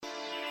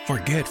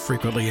Forget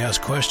frequently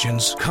asked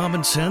questions,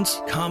 common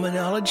sense, common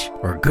knowledge,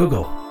 or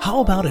Google.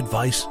 How about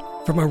advice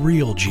from a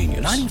real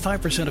genius?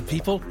 95% of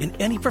people in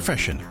any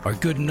profession are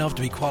good enough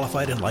to be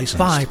qualified and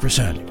licensed.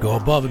 5% go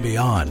above and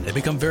beyond and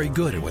become very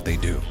good at what they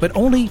do. But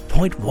only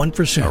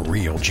 0.1% are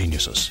real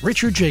geniuses.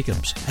 Richard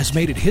Jacobs has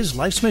made it his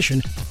life's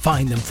mission to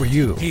find them for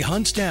you. He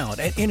hunts down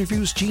and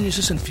interviews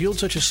geniuses in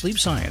fields such as sleep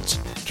science,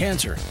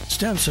 cancer,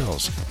 stem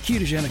cells,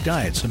 ketogenic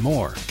diets, and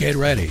more. Get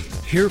ready.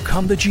 Here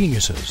come the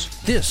geniuses.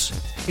 This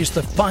is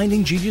the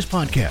Finding Genius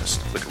Podcast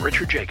with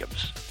Richard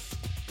Jacobs.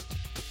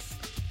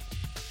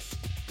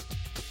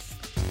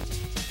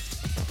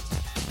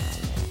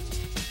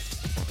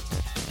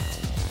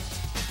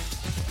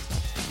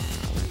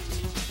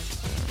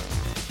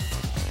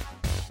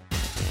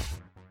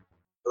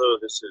 Hello,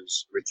 this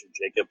is Richard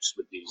Jacobs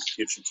with the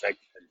Future Tech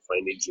and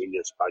Finding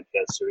Genius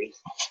podcast series.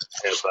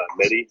 I have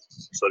Mehdi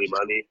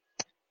Soleimani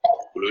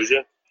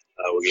Goulouja.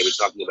 We're going to be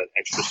talking about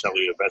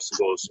extracellular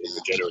vesicles in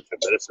regenerative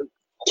medicine.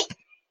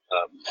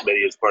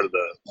 Mehdi is part of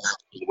the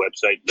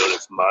website known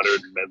as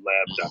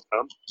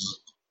modernmedlab.com.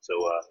 So,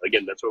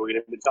 again, that's what we're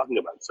going to be talking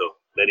about. So,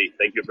 Mehdi,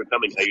 thank you for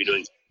coming. How are you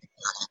doing?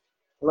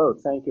 Hello,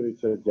 thank you,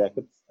 Richard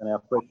Jacobs, and I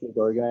appreciate the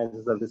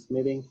organizers of this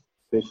meeting,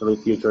 especially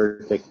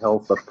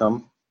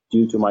FutureTechHealth.com.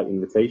 Due to my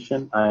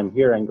invitation, I am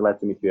here and glad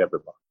to meet you,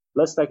 everyone.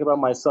 Let's talk about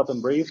myself in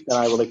brief, then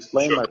I will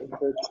explain my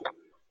research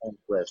and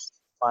interests,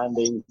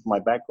 findings, my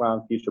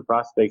background, future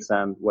prospects,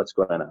 and what's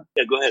going on.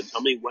 Yeah, go ahead.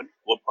 Tell me what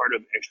part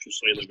of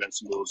extracellular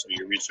vesicles are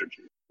you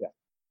researching?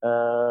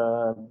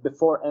 Yeah.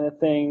 Before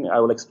anything,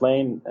 I will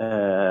explain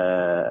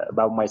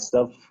about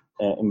myself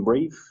in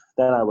brief,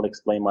 then I will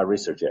explain my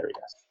research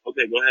areas.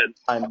 Okay, go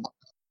ahead.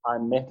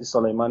 I'm Mehdi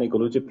Soleimani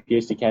Goulouja,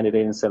 PhD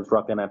candidate in cell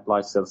therapy and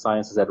applied cell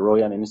sciences at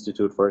Royan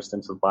Institute for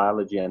Stem Cell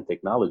Biology and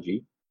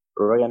Technology.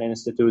 Royan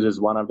Institute is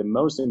one of the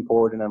most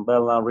important and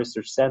well-known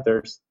research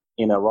centers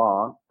in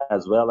Iran,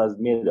 as well as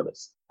Middle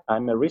East.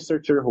 I'm a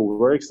researcher who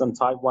works on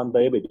type 1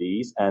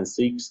 diabetes and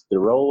seeks the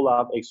role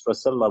of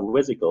extracellular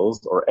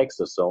vesicles or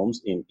exosomes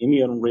in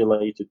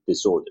immune-related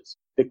disorders.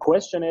 The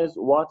question is,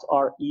 what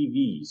are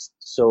EVs?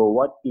 So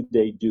what do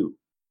they do?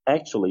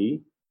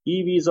 Actually,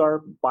 EVs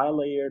are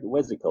bilayered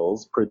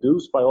vesicles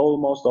produced by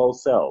almost all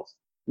cells.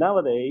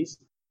 Nowadays,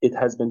 it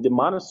has been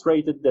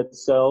demonstrated that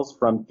cells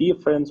from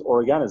different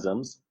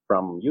organisms,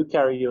 from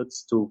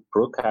eukaryotes to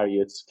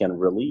prokaryotes, can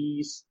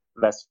release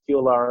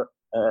vesicular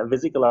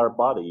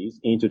bodies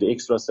into the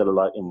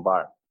extracellular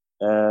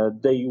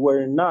environment. They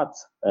were not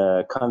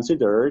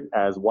considered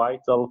as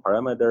vital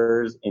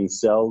parameters in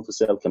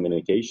cell-to-cell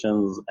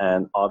communications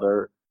and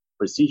other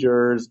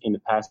procedures in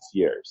the past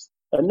years.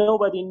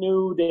 Nobody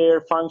knew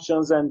their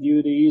functions and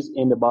duties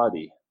in the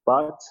body,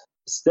 but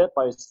step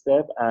by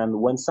step,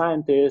 and when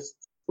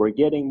scientists were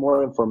getting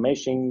more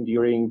information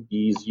during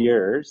these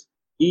years,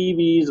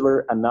 EVs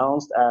were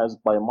announced as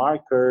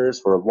biomarkers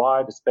for a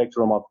wide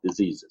spectrum of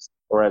diseases,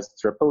 or as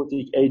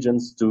therapeutic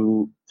agents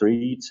to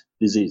treat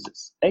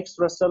diseases.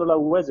 Extracellular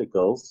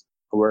vesicles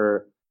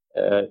were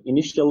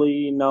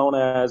initially known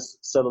as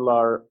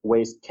cellular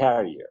waste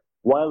carrier,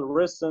 while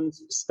recent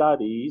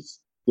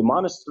studies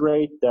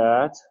demonstrate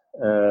that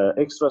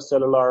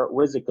extracellular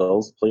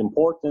vesicles play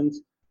important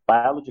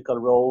biological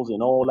roles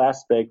in all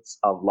aspects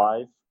of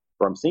life,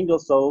 from single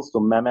cells to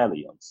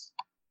mammalians.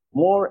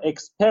 More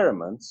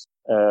experiments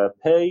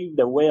pave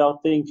the way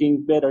of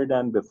thinking better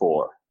than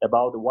before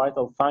about the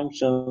vital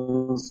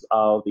functions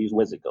of these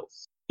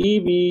vesicles.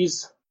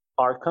 EVs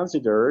are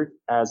considered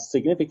as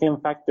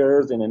significant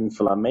factors in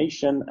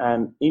inflammation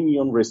and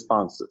immune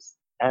responses,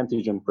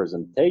 antigen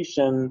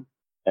presentation,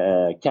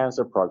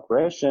 cancer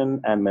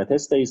progression and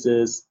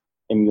metastasis,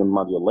 immune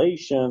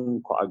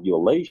modulation,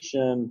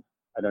 coagulation,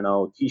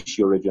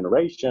 tissue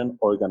regeneration,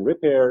 organ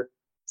repair,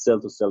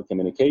 cell-to-cell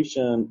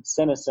communication,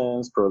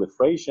 senescence,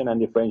 proliferation, and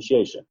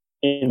differentiation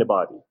in the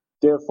body.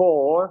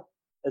 Therefore,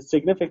 a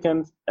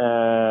significant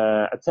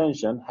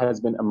attention has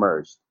been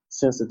emerged.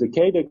 Since a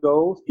decade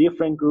ago,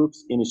 different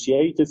groups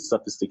initiated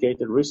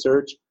sophisticated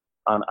research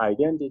on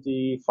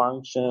identity,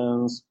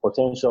 functions,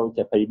 potential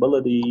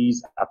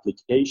capabilities,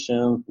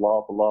 applications,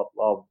 blah, blah,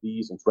 blah, of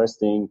these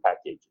interesting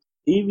packages.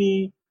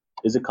 EV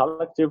is a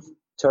collective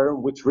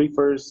term which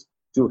refers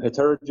to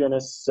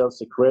heterogeneous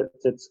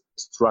cell-secreted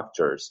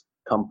structures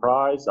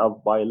comprised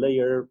of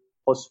bilayer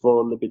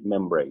phospholipid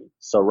membrane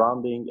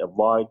surrounding a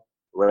wide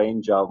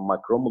range of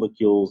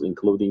macromolecules,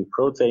 including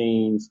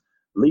proteins,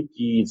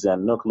 lipids,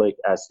 and nucleic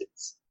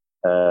acids.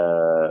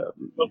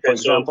 Okay,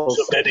 so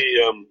Mehdi,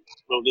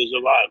 there's a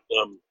lot.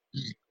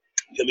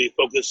 Can we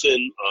focus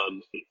in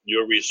on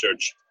your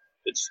research?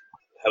 It's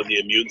how the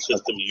immune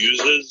system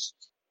uses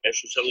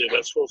extracellular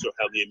vesicles, or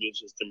how the immune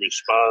system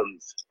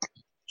responds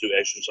to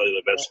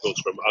extracellular vesicles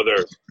from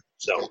other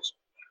cells?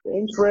 The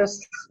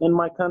interest in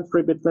my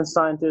country between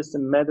scientists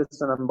in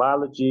medicine and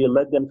biology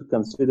led them to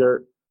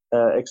consider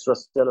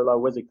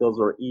extracellular vesicles,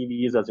 or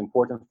EVs, as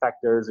important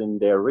factors in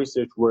their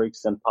research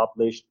works, and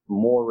published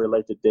more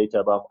related data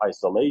about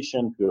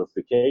isolation,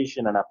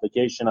 purification, and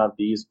application of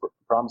these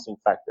promising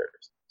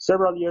factors.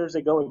 Several years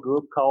ago, a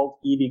group called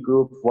EV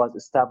Group was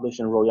established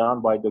in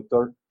Royan by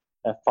Dr.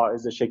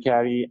 Faiz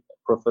Shekari,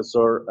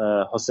 Professor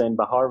Hossein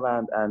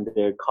Baharwand, and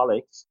their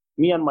colleagues.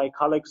 Me and my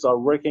colleagues are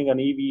working on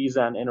EVs,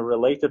 and in a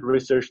related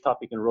research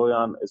topic in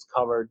Royan is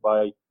covered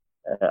by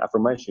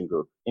aforementioned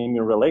group.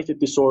 Immune-related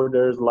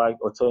disorders like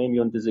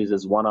autoimmune disease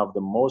is one of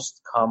the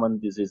most common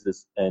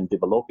diseases in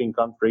developing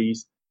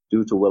countries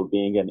due to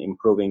well-being and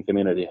improving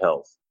community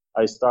health.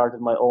 I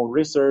started my own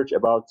research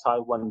about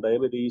type 1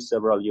 diabetes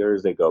several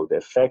years ago. The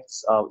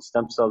effects of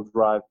stem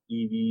cell-derived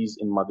EVs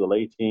in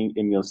modulating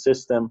immune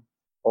system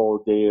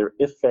or their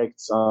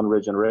effects on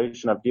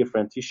regeneration of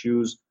different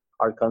tissues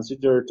are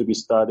considered to be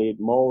studied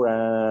more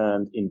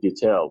and in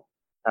detail,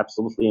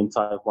 absolutely, in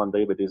type 1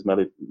 diabetes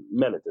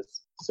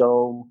mellitus.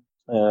 So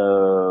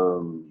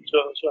how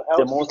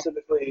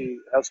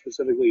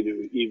specifically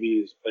do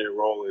EVs play a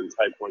role in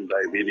type 1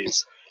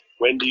 diabetes?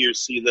 When do you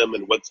see them,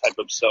 and what type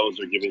of cells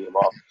are giving them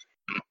off?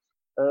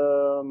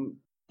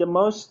 The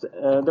most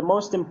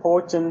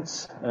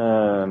important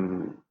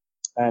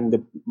and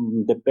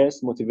the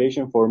best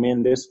motivation for me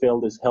in this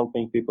field is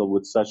helping people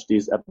with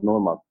these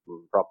abnormal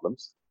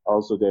problems.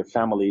 Also, their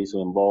families who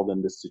are involved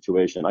in this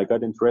situation. I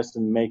got interested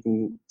in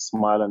making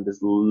smile on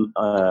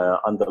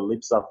the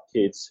lips of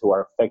kids who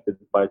are affected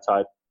by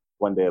type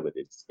 1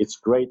 diabetes. It's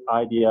a great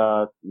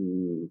idea,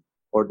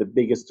 or the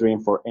biggest dream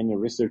for any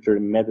researcher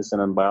in medicine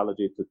and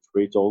biology to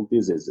treat all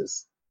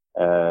diseases.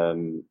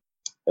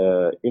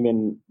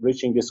 Even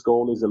reaching this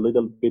goal is a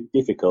little bit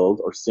difficult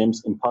or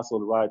seems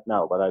impossible right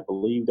now, but I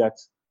believe that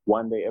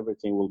one day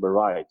everything will be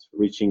right.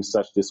 Reaching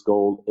this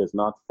goal is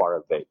not far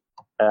away.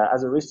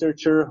 As a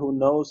researcher who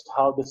knows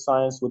how the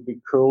science would be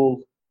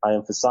cruel, I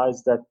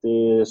emphasize that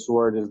the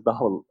sword is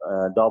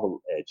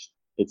double-edged.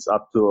 It's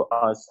up to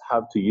us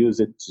how to use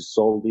it to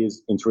solve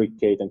these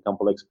intricate and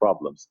complex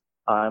problems.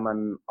 I'm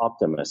an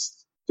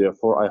optimist.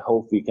 Therefore, I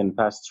hope we can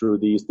pass through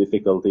these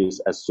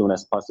difficulties as soon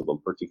as possible,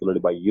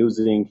 particularly by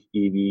using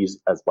EVs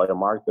as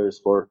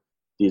biomarkers for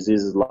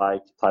diseases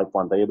like type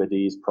 1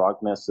 diabetes,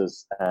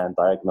 prognosis, and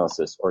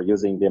diagnosis, or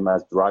using them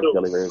as drug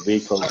delivery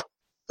vehicles,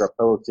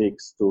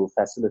 therapeutics to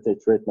facilitate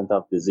treatment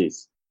of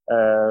disease.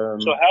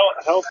 So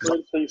how, for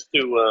instance,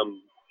 do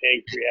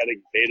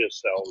pancreatic beta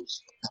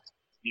cells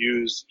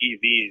use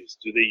EVs?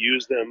 Do they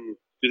use them?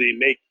 Do they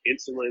make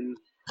insulin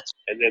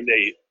and then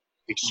they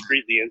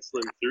excrete the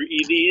insulin through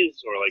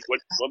EVs, or like what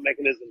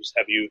mechanisms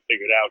have you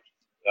figured out,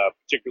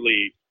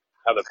 particularly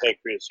how the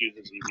pancreas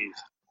uses EVs?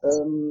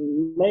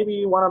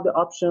 Maybe one of the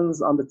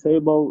options on the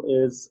table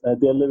is a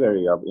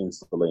delivery of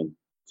insulin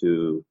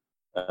to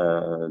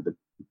the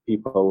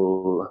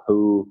people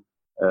who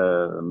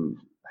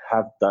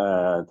have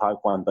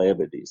type 1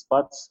 diabetes,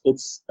 but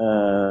it's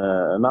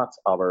not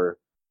our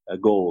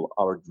goal,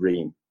 our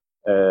dream.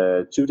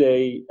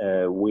 Today,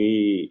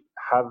 we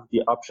have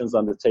the options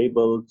on the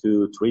table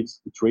to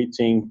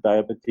treating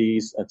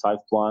diabetes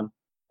type 1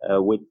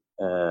 with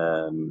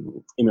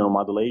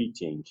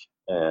immunomodulating,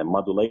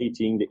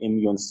 modulating the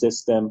immune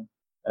system,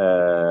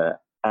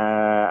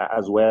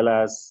 as well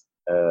as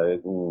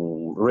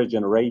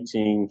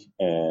regenerating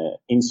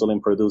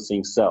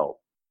insulin-producing cell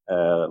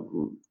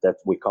that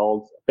we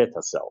call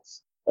beta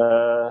cells.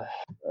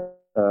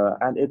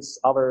 And it's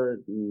our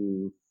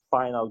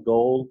final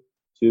goal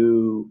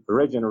to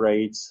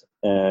regenerate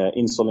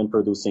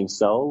insulin-producing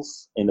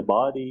cells in the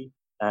body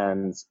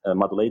and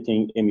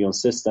modulating immune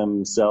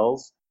system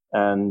cells,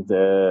 and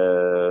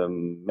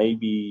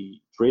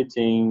maybe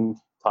treating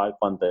type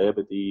 1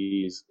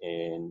 diabetes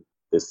in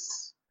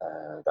this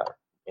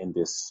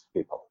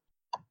people.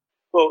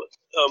 Well,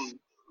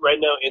 right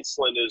now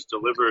insulin is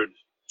delivered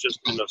just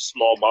in a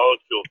small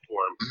molecule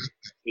form.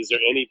 Is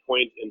there any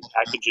point in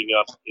packaging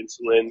up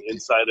insulin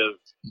inside of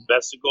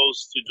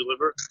vesicles to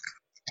deliver?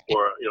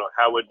 Or,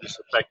 how would this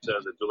affect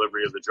the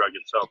delivery of the drug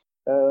itself?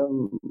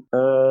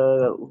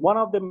 One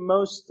of the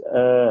most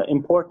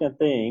important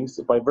things,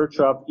 by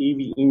virtue of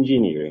EV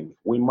engineering,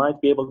 we might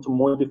be able to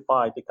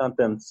modify the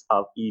contents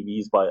of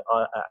EVs by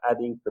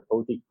adding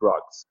therapeutic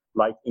drugs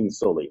like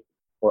insulin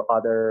or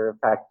other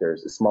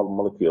factors, small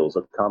molecules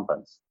or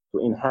compounds, to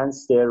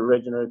enhance their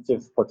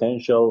regenerative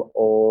potential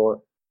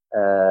or,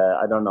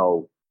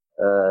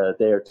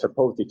 their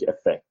therapeutic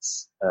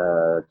effects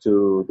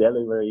to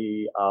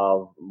delivery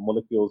of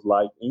molecules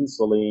like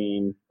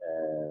insulin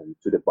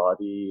to the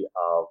body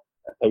of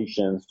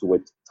patients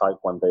with type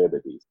 1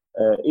 diabetes.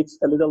 It's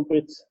a little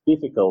bit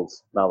difficult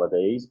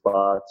nowadays,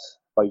 but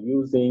by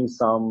using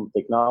some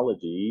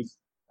technologies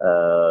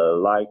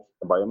like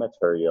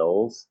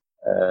biomaterials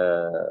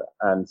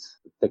and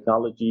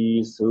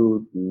technologies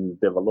who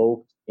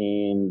developed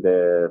in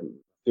the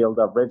field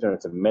of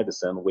regenerative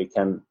medicine, we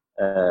can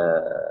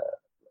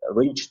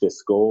reach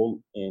this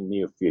goal in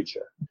near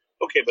future.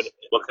 Okay, but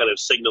what kind of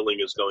signaling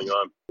is going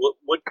on?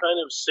 What kind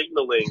of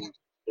signaling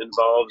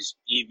involves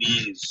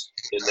EVs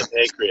in the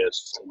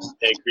pancreas, in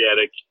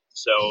pancreatic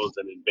cells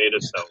and in beta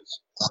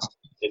cells,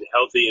 in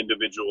healthy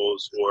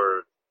individuals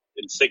or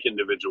in sick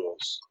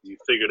individuals? You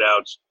figured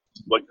out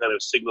what kind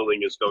of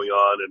signaling is going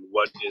on and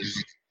what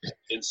is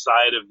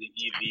inside of the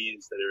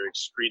EVs that are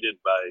excreted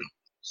by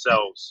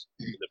cells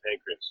in the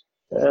pancreas?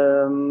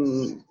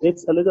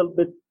 It's a little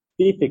bit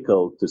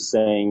difficult to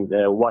saying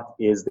what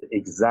is the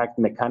exact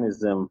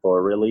mechanism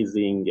for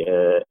releasing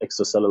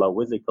extracellular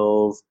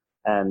vesicles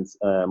and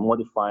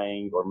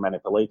modifying or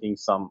manipulating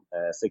some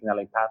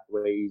signaling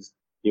pathways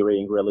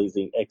during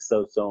releasing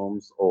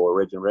exosomes or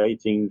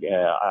regenerating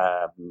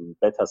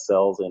beta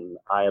cells in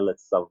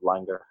islets of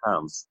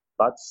Langerhans.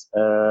 But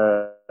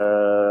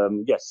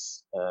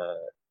yes,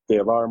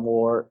 there are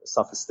more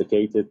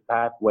sophisticated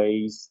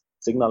pathways,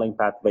 signaling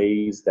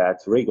pathways that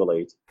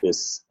regulate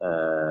this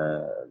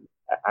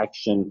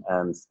action,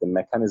 and the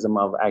mechanism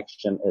of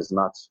action is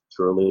not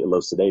truly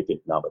elucidated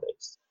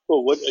nowadays.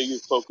 Well, what are you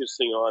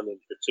focusing on in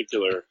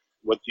particular?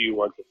 What do you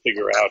want to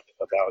figure out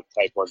about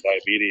type 1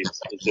 diabetes?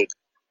 Is it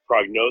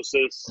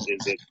prognosis?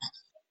 Is it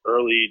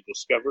early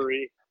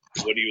discovery?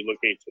 What are you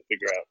looking to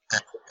figure out?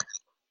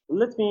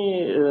 Let me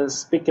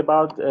speak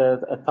about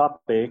a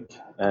topic.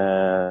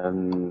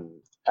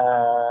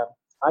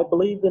 I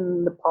believe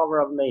in the power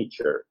of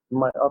nature. In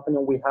my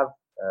opinion, we have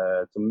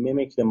to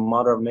mimic the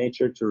mother of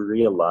nature to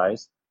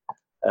realize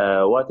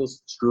what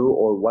is true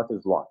or what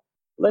is wrong.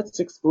 Let's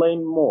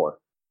explain more.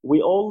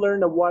 We all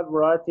learn a wide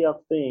variety of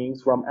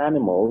things from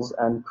animals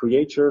and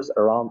creatures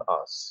around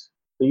us.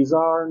 These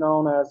are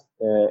known as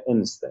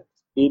instincts.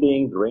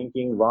 Eating,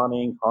 drinking,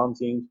 running,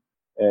 hunting,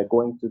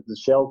 going to the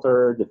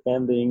shelter,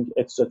 defending,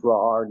 etc.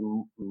 are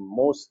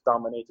most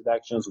dominated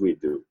actions we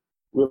do.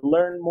 We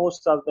learned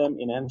most of them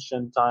in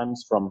ancient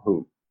times from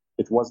whom?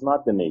 It was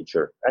not the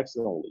nature,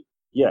 accidentally.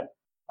 Yet,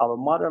 our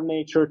mother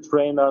nature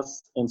trained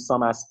us in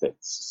some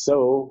aspects.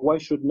 So why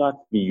should not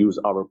we use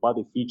our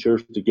body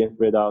features to get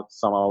rid of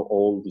some of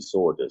all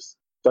disorders?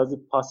 Does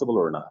it possible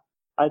or not?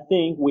 I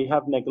think we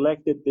have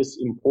neglected this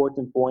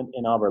important point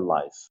in our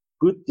life.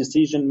 Good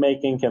decision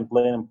making can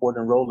play an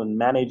important role in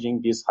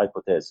managing this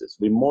hypothesis.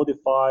 We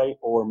modify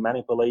or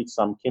manipulate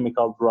some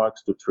chemical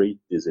drugs to treat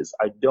disease.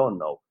 I don't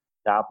know.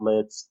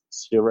 Tablets,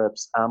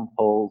 syrups,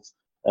 ampoules,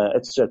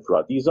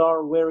 etc. These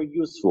are very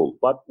useful,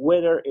 but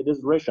whether it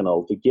is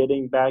rational to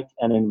getting back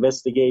and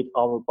investigate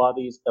our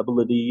body's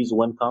abilities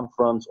when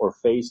confront or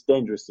face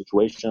dangerous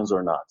situations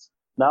or not.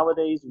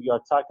 Nowadays, we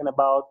are talking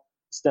about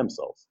stem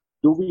cells.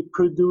 Do we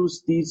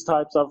produce these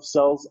types of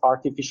cells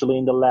artificially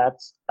in the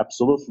labs?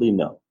 Absolutely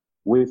no.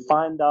 We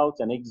find out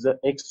and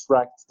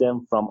extract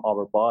them from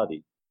our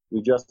body.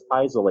 We just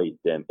isolate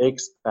them,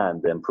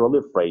 expand them,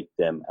 proliferate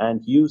them,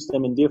 and use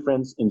them in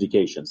different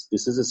indications.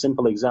 This is a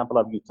simple example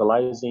of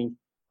utilizing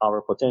our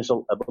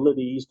potential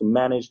abilities to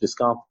manage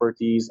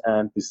discomforts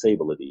and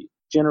disability.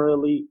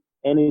 Generally,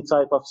 any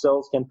type of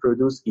cells can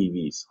produce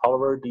EVs.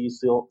 However,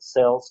 these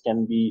cells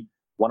can be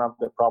one of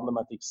the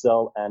problematic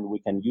cells, and we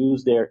can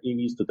use their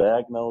EVs to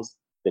diagnose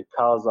the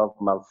cause of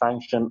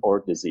malfunction or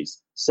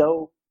disease.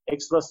 So,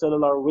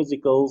 extracellular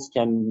vesicles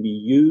can be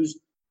used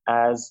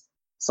as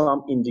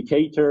some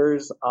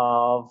indicators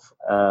of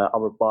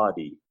our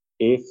body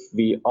if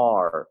we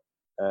are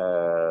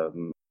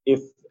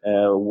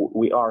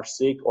we are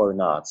sick or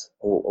not,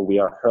 or we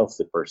are a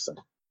healthy person.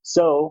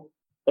 So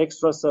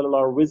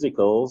extracellular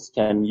vesicles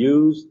can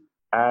use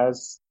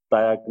as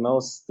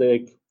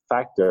diagnostic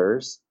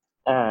factors,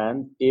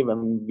 and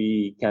even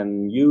we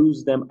can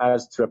use them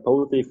as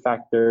therapeutic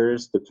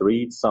factors to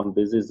treat some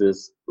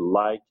diseases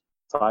like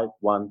type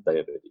 1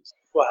 diabetes.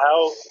 Well,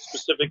 how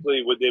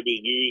specifically would they be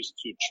used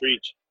to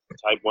treat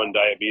type 1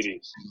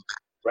 diabetes?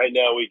 Right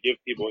now, we give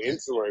people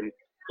insulin,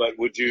 but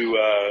would you,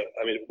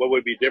 what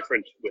would be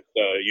different with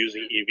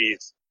using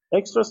EVs?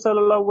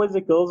 Extracellular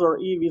vesicles or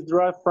EVs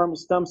derived from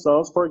stem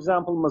cells, for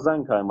example,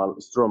 mesenchymal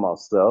stromal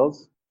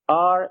cells,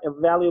 are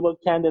valuable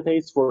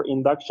candidates for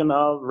induction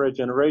of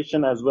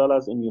regeneration as well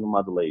as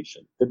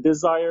immunomodulation. The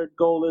desired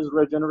goal is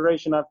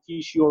regeneration of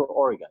tissue or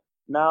organ.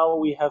 Now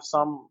we have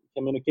some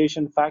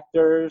communication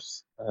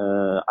factors,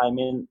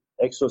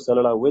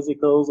 extracellular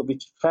vesicles,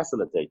 which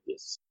facilitate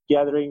this.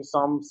 Gathering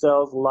some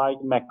cells like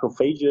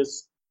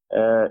macrophages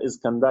is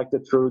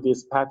conducted through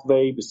this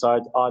pathway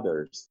beside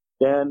others.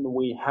 Then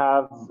we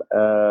have,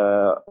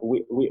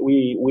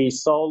 we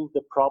solve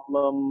the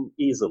problem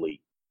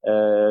easily,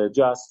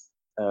 just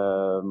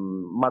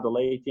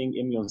modulating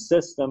immune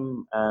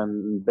system,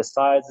 and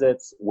besides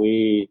it,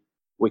 we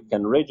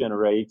can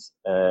regenerate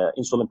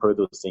insulin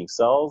producing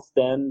cells.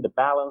 Then the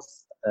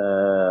balance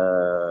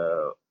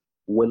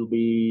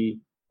we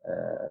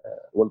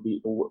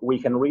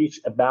can reach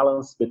a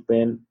balance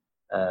between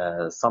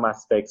some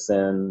aspects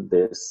in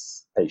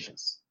these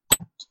patients.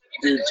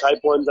 Do type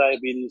 1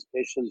 diabetes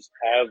patients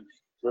have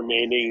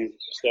remaining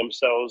stem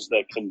cells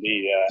that can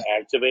be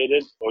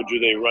activated, or do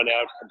they run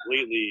out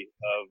completely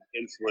of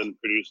insulin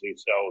producing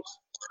cells,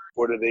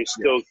 or do they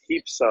still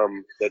keep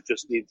some that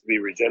just need to be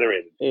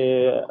regenerated?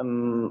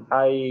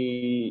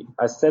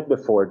 I said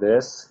before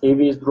this,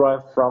 EVs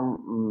derived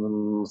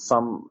from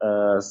some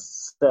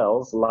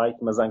cells like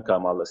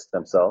mesenchymal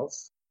stem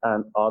cells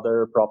and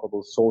other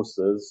probable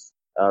sources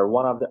are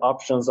one of the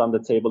options on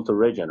the table to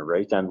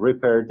regenerate and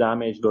repair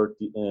damaged or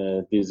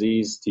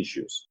diseased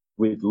tissues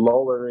with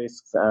lower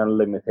risks and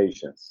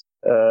limitations.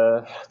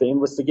 The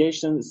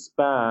investigation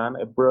span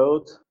a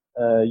broad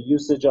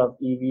usage of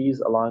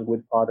EVs along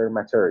with other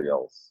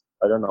materials.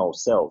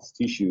 cells,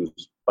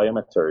 tissues,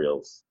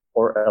 biomaterials,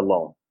 or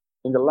alone.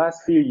 In the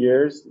last few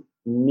years,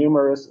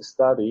 numerous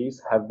studies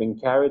have been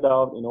carried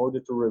out in order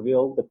to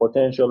reveal the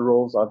potential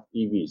roles of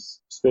EVs,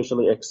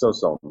 especially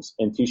exosomes,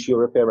 in tissue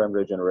repair and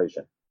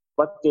regeneration.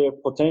 But their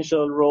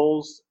potential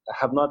roles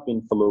have not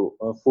been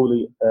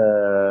fully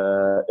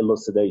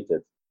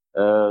elucidated.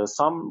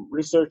 Some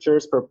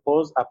researchers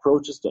propose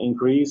approaches to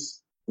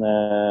increase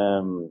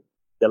the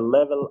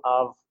level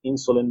of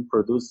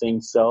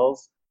insulin-producing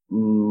cells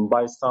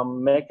by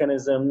some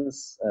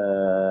mechanisms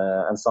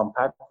and some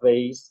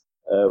pathways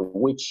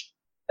which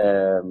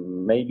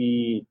may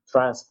be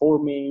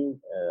transforming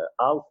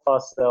alpha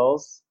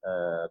cells,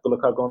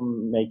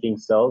 glucagon-making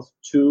cells,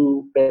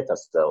 to beta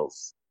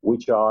cells,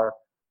 which are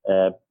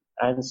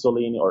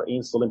insulin or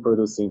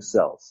insulin-producing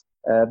cells.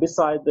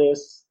 Beside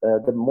this,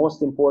 the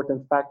most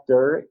important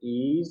factor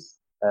is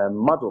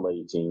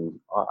modulating,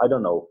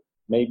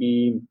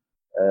 maybe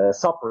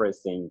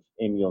suppressing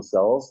immune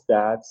cells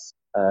that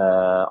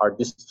are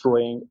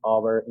destroying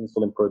our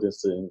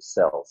insulin-producing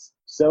cells.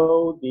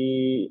 So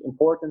the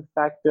important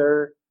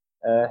factor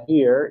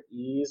here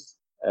is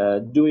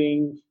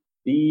doing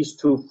these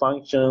two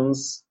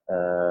functions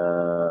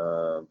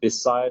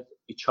beside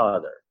each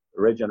other,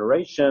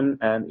 regeneration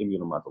and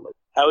immunomodulation.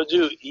 How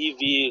do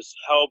EVs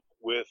help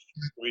with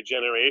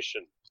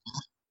regeneration?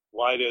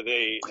 Why do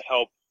they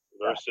help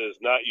versus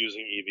not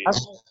using EVs?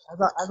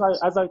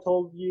 As I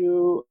told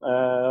you,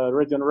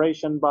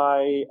 regeneration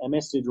by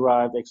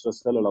MSC-derived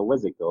extracellular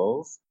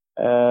vesicles,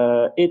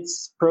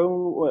 it's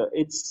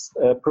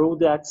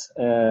proved that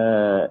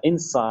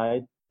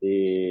inside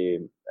the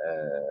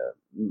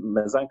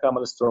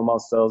mesenchymal stromal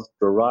cells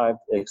derived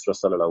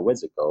extracellular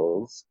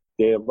vesicles,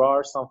 there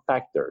are some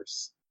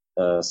factors,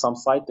 some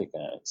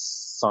cytokines,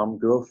 some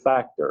growth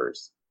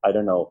factors.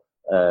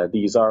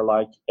 These are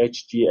like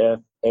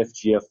HGF,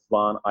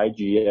 FGF1,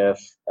 IGF,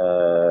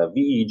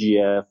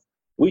 VEGF,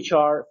 which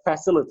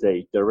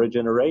facilitate the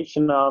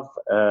regeneration of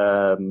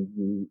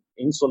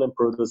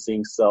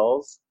insulin-producing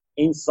cells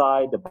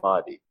inside the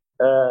body.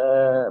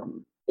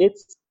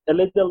 It's a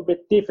little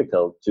bit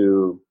difficult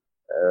to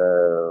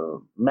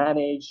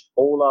manage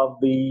all of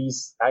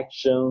these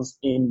actions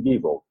in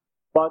vivo.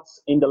 But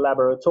in the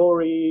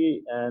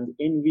laboratory and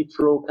in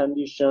vitro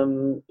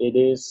condition, it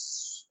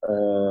is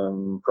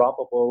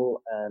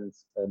probable, and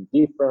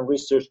different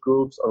research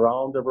groups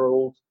around the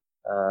world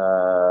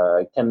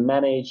can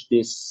manage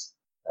these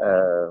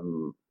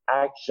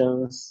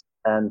actions,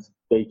 and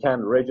they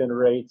can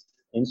regenerate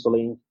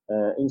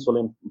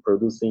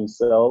insulin-producing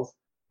cells.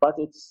 But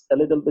it's a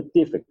little bit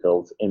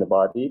difficult in the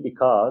body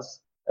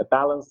because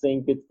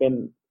balancing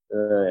between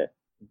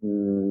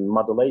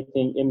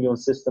modulating immune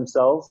system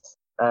cells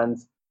and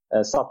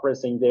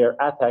suppressing their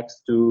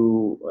attacks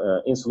to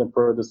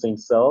insulin-producing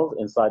cells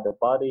inside the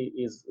body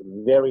is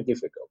very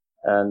difficult.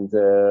 And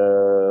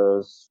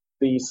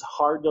these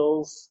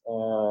hurdles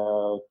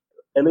a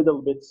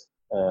little bit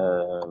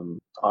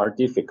are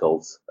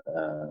difficult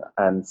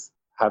and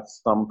have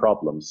some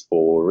problems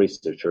for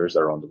researchers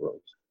around the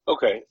world.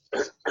 Okay.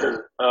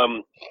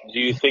 Do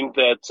you think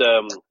that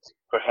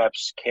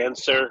perhaps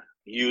cancer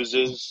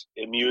uses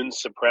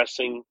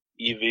immune-suppressing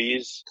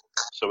EVs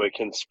so it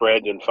can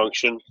spread and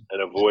function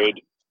and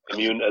avoid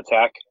immune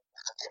attack?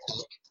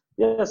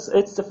 Yes,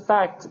 it's a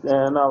fact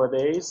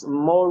nowadays.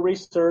 More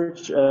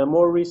research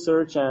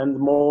and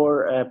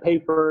more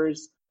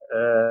papers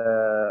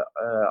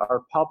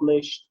are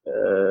published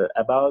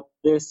about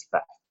this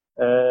fact.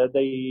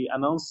 They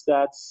announced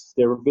that,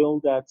 they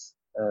revealed that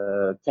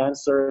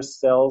cancer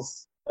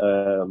cells,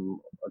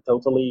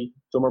 totally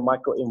tumor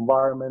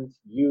microenvironment,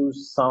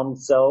 use some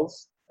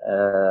cells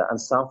and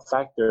some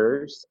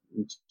factors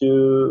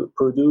to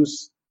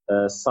produce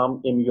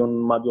some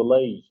immune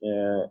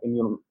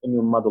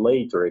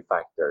modulatory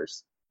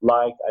factors,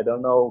 like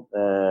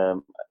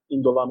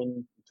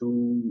indolamin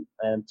 2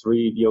 and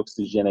 3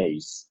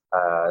 deoxygenase,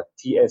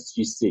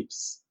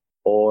 TSG6,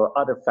 or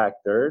other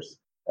factors,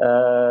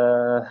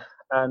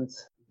 and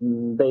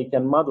they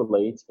can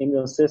modulate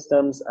immune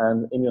systems,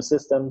 and immune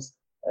system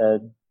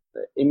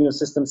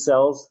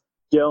cells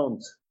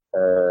don't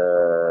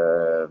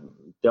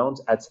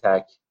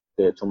attack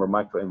the tumor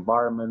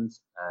microenvironment,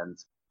 and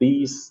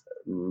these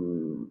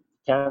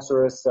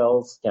cancerous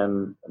cells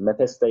can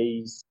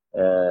metastase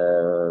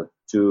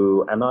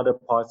to another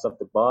parts of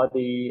the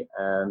body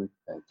and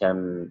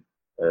can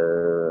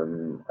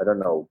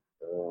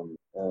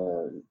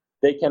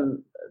they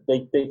can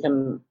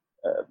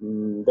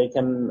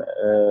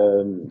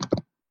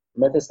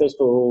metastase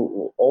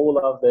to all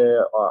of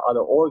the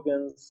other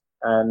organs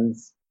and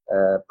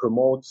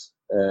promote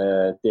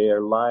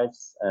their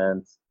lives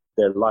and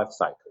their life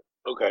cycle.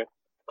 Okay.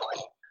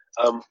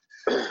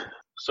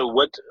 So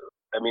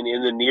in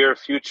the near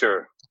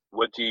future,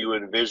 what do you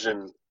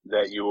envision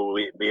that you will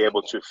be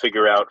able to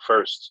figure out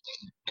first?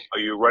 Are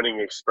you running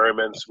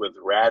experiments with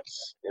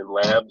rats in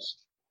labs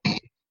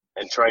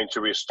and trying to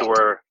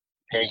restore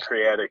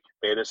pancreatic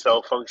beta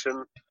cell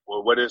function?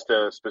 Or what is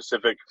the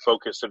specific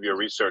focus of your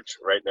research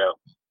right now?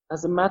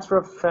 As a matter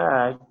of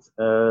fact,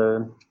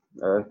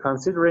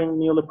 Considering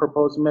newly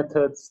proposed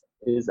methods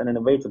is an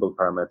inevitable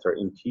parameter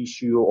in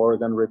tissue,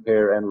 organ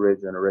repair, and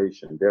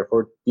regeneration.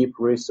 Therefore, deep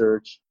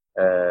research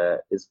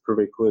is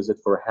prerequisite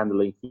for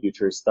handling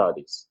future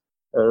studies.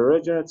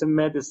 Regenerative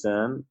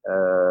medicine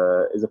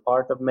is a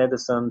part of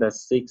medicine that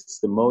seeks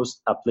the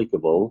most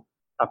applicable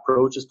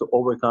approaches to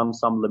overcome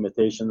some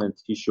limitation in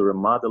tissue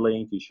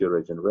remodeling, tissue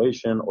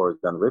regeneration,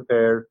 organ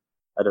repair.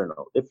 I don't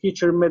know. The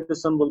future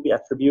medicine will be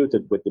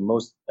attributed with the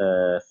most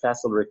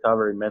facile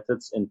recovery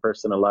methods in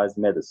personalized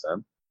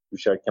medicine,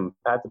 which are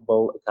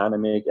compatible,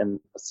 economic, and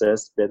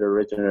possess better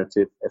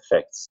regenerative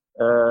effects.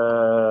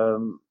 A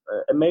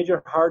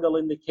major hurdle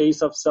in the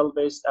case of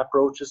cell-based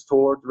approaches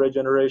toward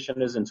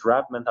regeneration is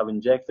entrapment of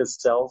injected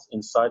cells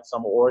inside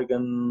some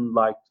organ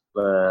like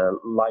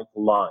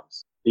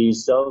lungs.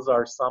 These cells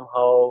are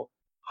somehow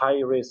high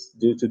risk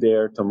due to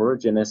their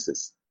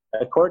tumorigenesis.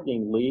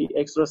 Accordingly,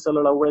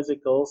 extracellular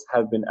vesicles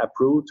have been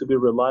approved to be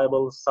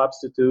reliable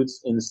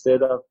substitutes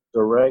instead of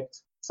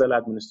direct cell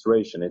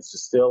administration. It's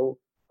still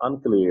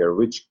unclear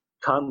which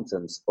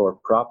contents or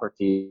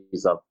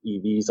properties of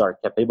EVs are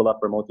capable of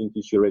promoting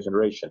tissue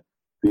regeneration.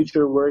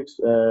 Future works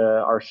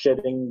are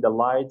shedding the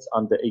light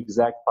on the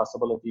exact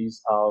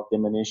possibilities of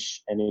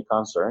diminish any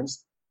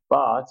concerns,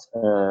 but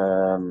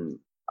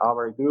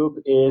our group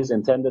is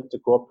intended to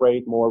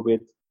cooperate more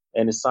with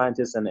any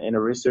scientists and any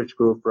research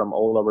group from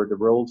all over the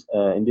world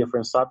in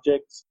different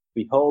subjects.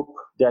 We hope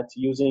that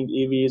using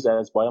EVs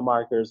as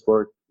biomarkers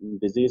for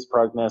disease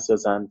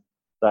prognosis and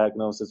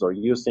diagnosis, or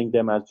using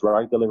them as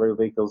drug delivery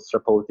vehicles,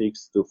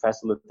 therapeutics to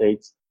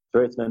facilitate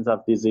treatment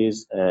of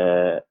disease,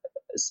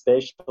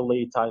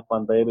 especially type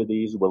 1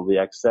 diabetes, will be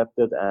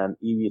accepted, and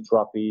EV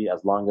therapy,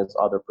 as long as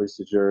other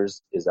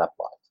procedures is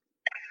applied.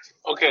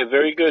 Okay,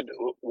 very good.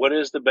 What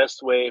is the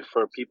best way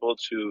for people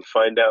to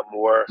find out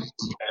more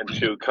and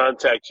to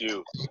contact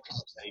you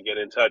and get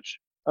in touch?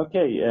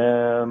 Okay,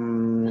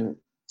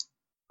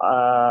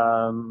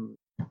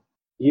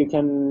 you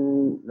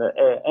can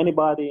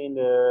anybody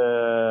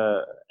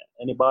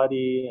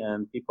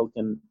and people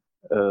can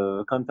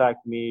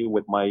contact me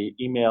with my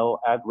email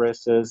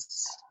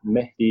addresses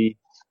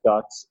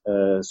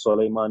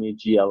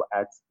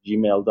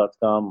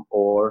mehdi.soleymanigl@gmail.com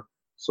or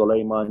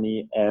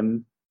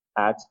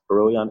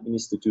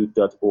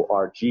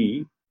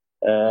soleymanim@royaninstitute.org,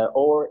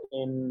 or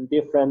in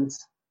different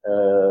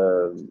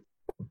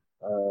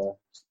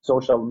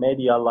social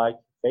media like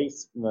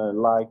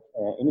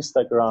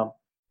Instagram,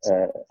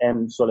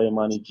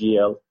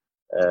 msoleymanigl,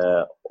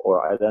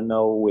 or I don't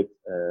know, with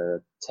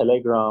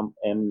Telegram,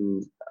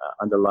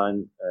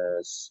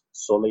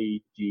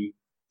 _Soley G.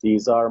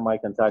 These are my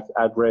contact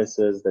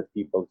addresses that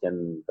people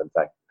can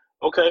contact.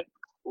 Okay.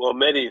 Well,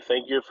 Mehdi,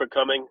 thank you for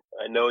coming.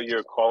 I know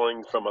you're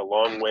calling from a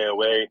long way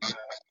away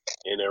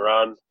in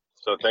Iran,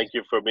 so thank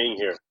you for being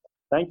here.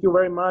 Thank you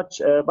very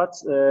much. But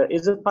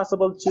is it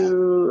possible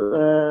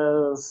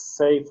to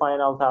say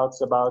final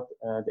thoughts about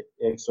the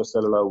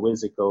extracellular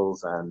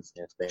vesicles and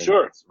things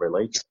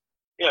related?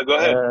 Yeah, go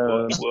ahead.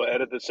 We'll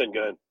edit this in.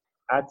 Go ahead.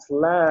 At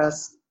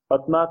last,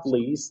 but not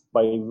least,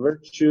 by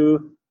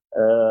virtue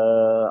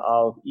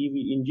of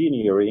EV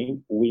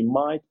engineering, we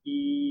might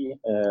be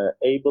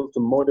able to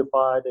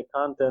modify the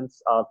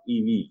contents of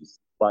EVs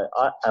by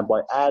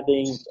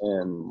adding,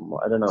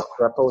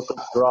 therapeutic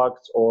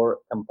drugs or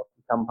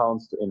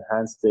compounds to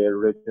enhance their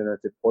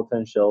regenerative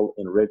potential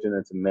in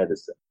regenerative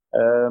medicine.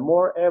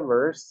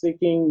 Moreover,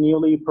 seeking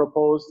newly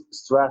proposed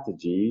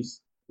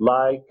strategies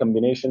like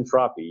combination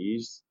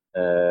therapies,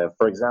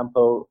 for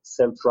example,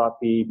 cell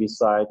therapy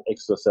beside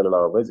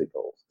extracellular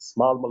vesicles,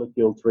 small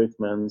molecule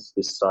treatments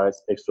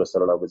besides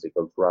extracellular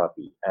vesicle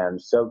therapy, and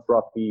cell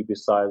therapy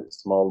besides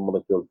small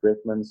molecule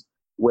treatments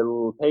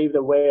will pave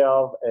the way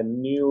of a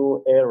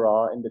new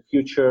era in the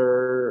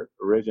future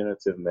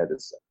regenerative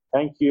medicine.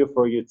 Thank you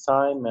for your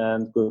time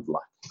and good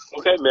luck.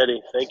 Okay,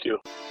 Mehdi, thank you.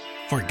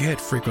 Forget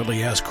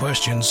frequently asked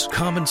questions,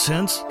 common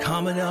sense,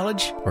 common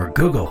knowledge, or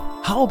Google.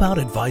 How about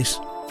advice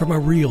from a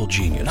real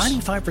genius?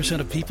 95%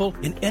 of people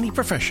in any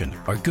profession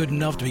are good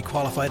enough to be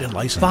qualified and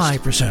licensed.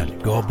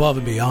 5% go above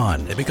and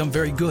beyond and become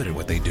very good at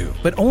what they do.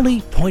 But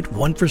only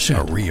 0.1%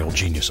 are real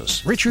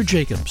geniuses. Richard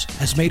Jacobs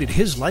has made it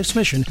his life's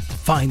mission to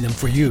find them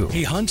for you.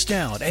 He hunts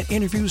down and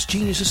interviews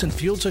geniuses in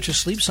fields such as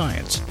sleep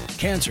science,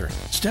 cancer,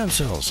 stem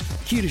cells,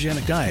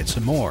 ketogenic diets,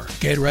 and more.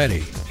 Get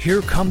ready.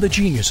 Here come the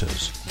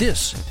geniuses.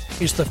 This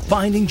is the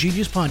Finding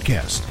Genius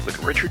Podcast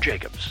with Richard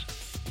Jacobs.